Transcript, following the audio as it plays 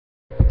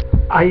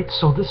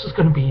So this is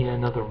going to be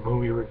another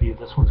movie review.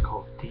 This one's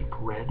called Deep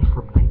Red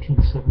from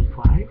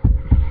 1975,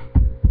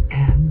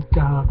 and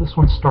this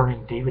one's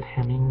starring David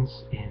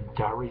Hemmings and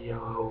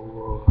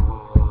Dario.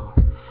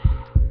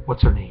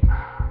 What's her name?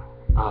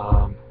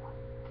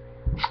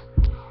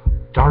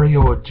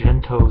 Dario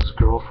Argento's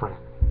girlfriend.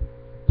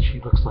 She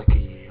looks like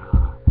a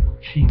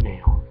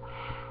she-male,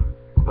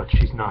 but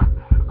she's not.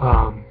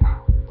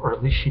 Or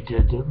at least she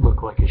did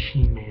look like a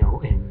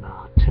she-male in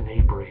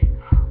Tenebrae,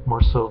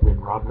 more so than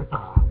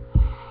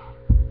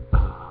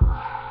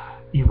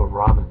Eva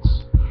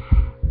Robbins.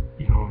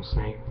 You know what I'm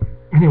saying?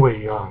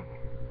 Anyway,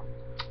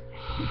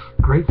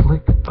 great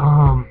flick.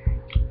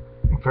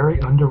 Very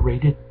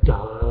underrated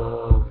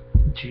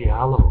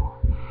giallo.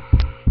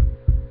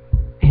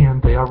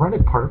 And the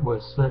ironic part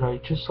was that I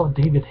just saw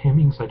David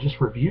Hemmings. I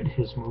just reviewed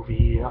his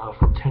movie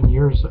from 10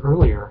 years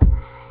earlier,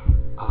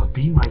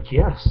 Be My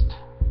Guest.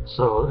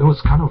 So it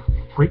was kind of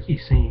freaky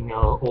seeing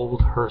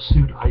old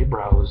hirsute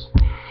eyebrows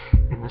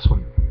in this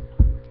one.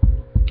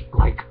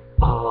 Like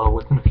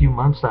within a few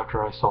months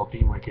after I saw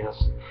Be My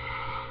Guest.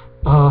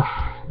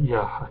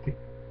 Yeah,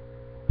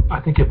 I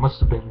think it must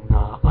have been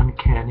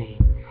uncanny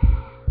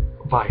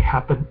by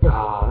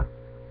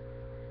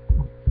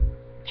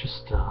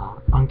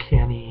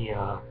uncanny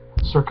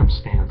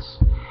circumstance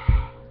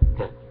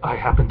that I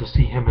happened to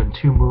see him in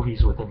two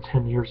movies within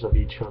 10 years of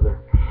each other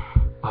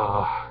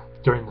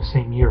during the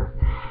same year.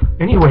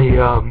 Anyway,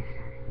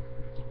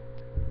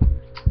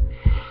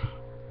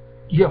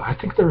 yeah, I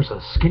think there's a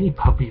Skinny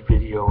Puppy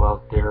video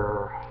out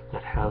there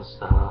that has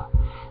a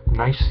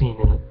nice scene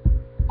in it.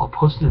 I'll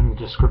post it in the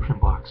description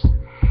box.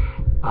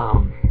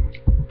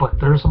 But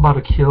there's about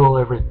a kill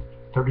every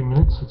 30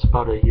 minutes. It's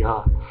about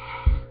a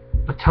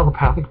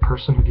telepathic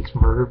person who gets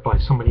murdered by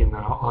somebody in the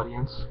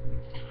audience.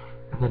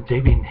 And then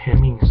David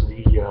Hemmings,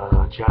 the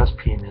jazz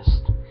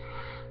pianist,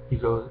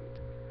 he's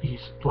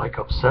like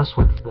obsessed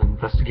with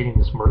investigating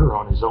this murder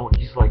on his own.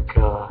 He's like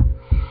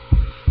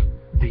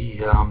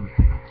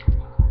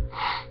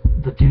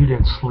the dude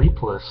in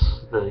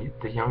Sleepless,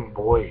 the young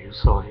boy who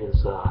saw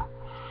his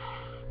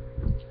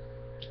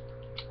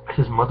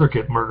mother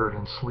get murdered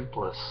in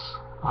Sleepless.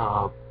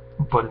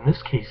 But in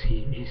this case,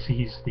 he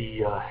sees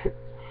the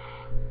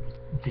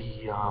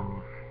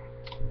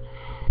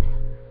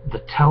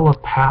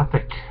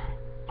telepathic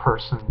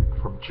person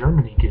from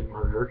Germany get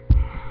murdered,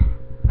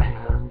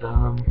 and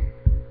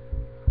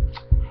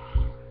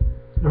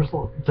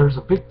there's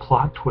a big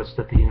plot twist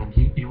at the end.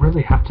 You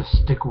really have to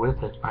stick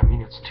with it. I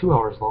mean, it's 2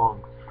 hours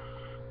long,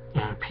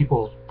 and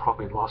people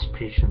probably lost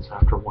patience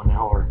after 1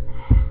 hour,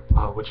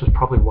 which is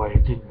probably why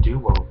it didn't do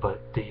well. But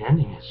the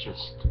ending is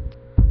just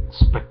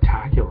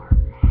spectacular.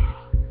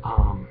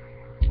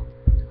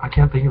 I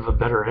can't think of a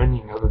better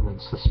ending other than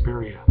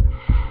Suspiria,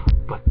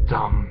 but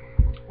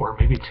or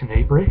maybe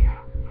Tenebrae.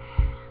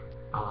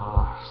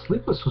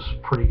 Sleepless was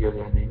a pretty good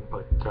ending,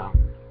 but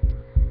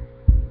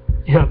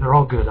yeah, they're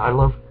all good. I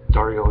love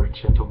Dario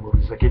Argento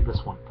movies. I gave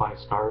this one 5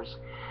 stars.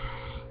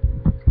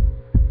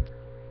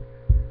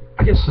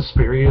 I guess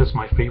Suspiria is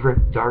my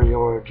favorite Dario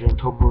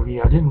Argento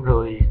movie. I didn't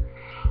really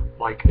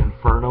like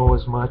Inferno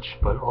as much,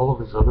 but all of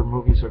his other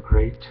movies are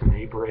great.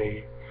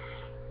 Tenebrae,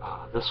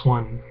 this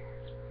one,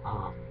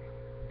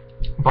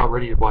 about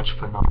ready to watch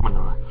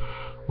Phenomena.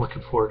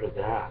 Looking forward to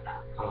that.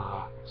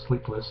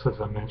 Sleepless, as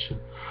I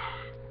mentioned.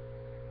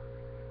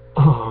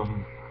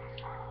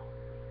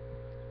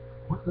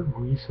 What other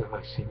movies have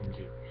I seen him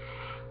do?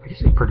 I guess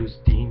he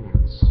produced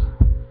Demons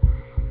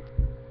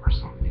or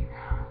something.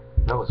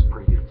 That was a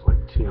pretty good flick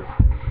too.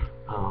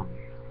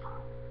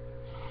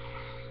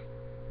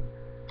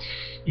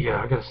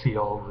 Yeah, I gotta see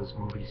all of his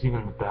movies,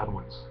 even the bad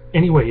ones.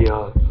 Anyway,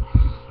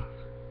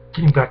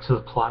 getting back to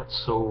the plot,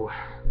 so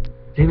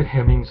David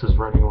Hemmings is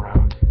running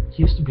around.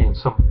 He used to be in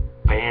some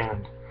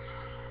band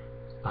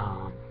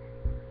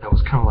that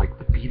was kind of like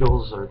the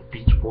Beatles or the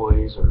Beach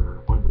Boys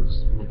or one of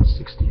those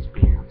mid-60s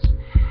bands.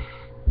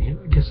 I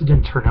guess it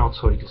didn't turn out,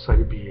 so he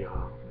decided to be a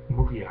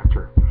movie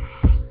actor.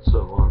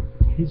 So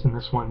he's in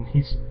this one.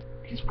 He's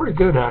pretty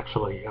good,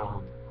 actually.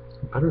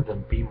 Better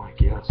than Be My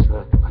Guest.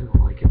 I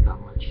don't like it that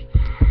much.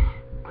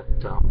 But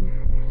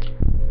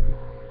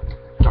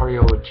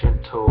Dario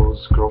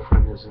Argento's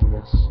girlfriend is in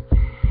this.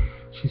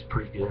 She's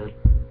pretty good.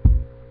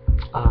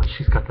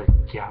 She's got the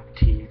gap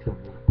teeth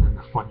and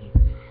the funny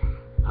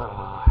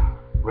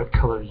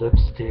red-colored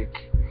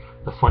lipstick,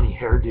 the funny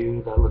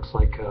hairdo that looks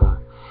like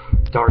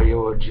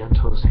Dario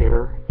Argento's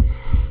hair,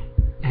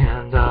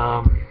 and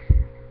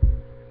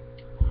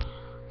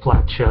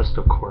flat chest,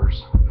 of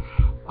course.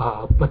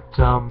 But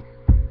I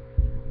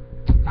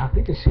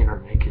think I've seen her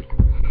naked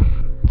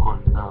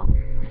on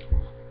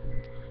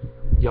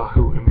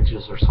Yahoo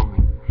Images or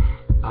something.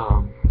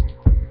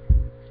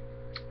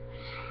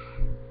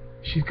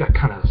 She's got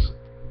kind of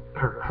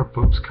her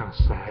boobs kind of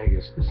sag.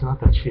 It's not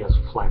that she has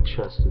a flat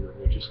chest;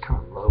 they're just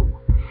kind of low.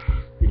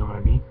 You know what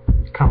I mean?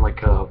 It's kind of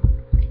like a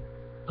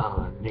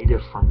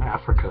native from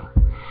Africa.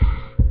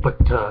 But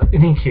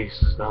in any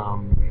case,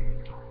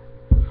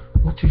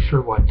 not too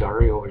sure why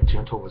Dario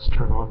Argento was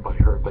turned on by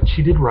her, but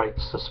she did write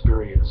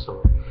Suspiria,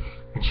 so,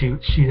 and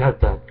and she had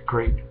that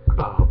great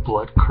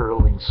blood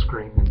curdling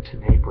scream in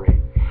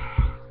Tenebrae.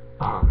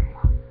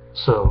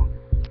 So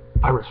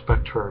I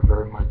respect her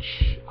very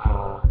much.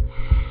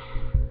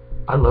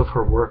 I love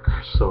her work,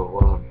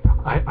 so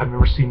I've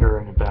never seen her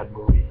in a bad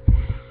movie,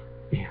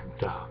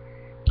 and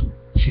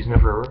she's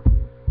never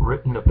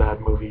written a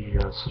bad movie.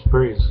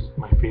 Suspiria is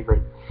my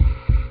favorite,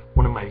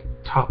 one of my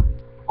top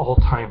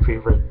all-time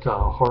favorite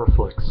horror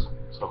flicks.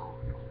 So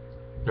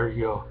there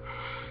you go.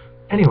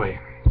 Anyway,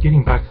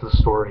 getting back to the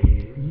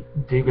story,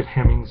 David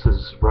Hemmings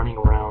is running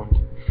around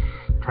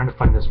trying to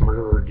find this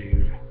murderer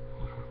dude.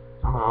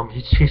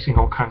 He's chasing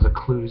all kinds of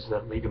clues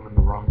that lead him in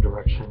the wrong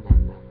direction,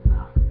 and then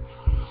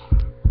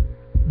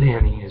the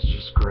ending is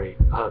just great.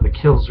 The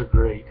kills are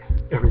great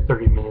every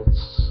 30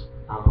 minutes.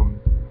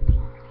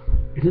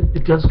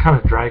 It does kind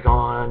of drag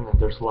on, and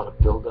there's a lot of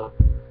build-up,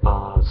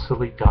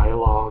 silly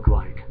dialogue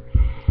like,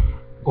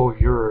 "Oh,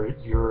 you're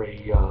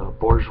a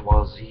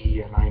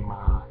bourgeoisie, and I'm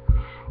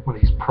one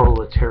of these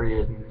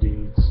proletarian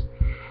dudes."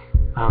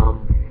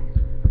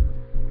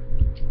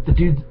 The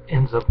dude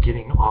ends up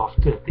getting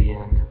offed at the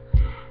end.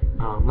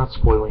 Not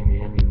spoiling the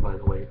ending, by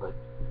the way, but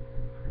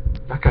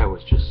that guy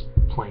was just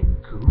plain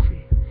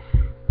goofy.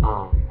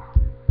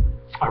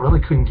 I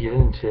really couldn't get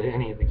into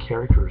any of the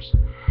characters.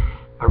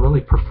 I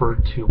really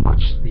preferred to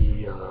watch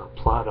the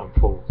plot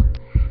unfold,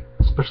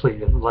 especially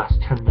the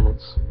last 10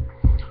 minutes.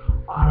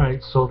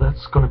 Alright, so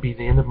that's going to be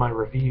the end of my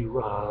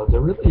review.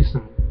 There really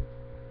isn't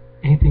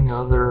anything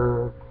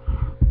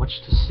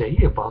much to say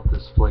about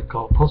this flick.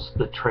 I'll post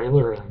the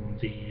trailer and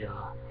the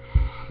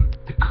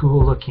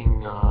cool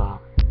looking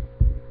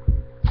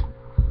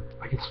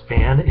it's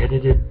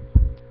fan-edited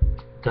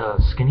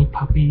Skinny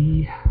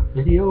Puppy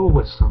video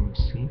with some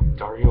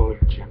Dario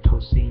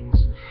Argento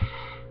scenes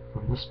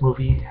from this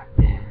movie.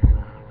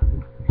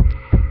 And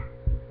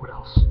what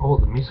else? Oh,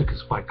 the music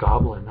is by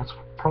Goblin. That's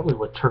probably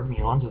what turned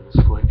me on to this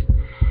flick,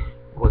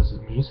 was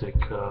the music.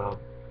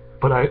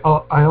 But I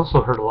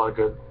also heard a lot of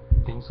good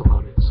things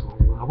about it, so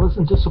I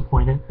wasn't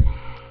disappointed.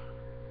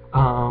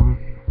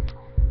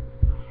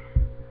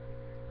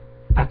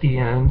 At the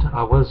end,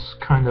 I was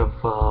kind of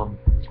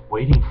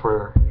waiting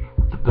for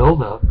the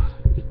build-up.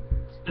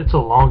 It's a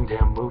long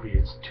damn movie.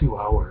 It's 2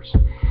 hours,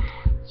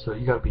 so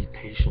you gotta be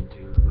patient,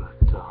 dude. But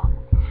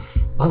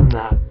other than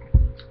that,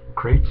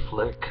 great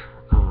flick.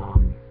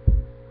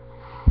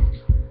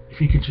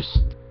 If you could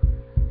just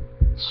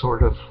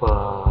sort of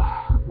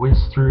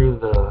whiz through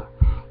the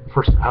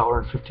first hour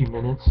and 50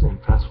 minutes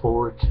and fast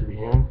forward to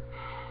the end,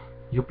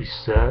 you'll be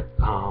set.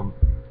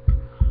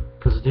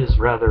 Because it is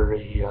rather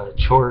a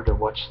chore to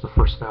watch the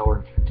first hour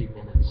and 50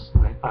 minutes.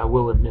 I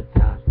will admit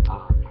that.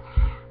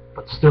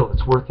 But still,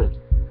 it's worth it.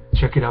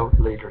 Check it out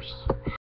later.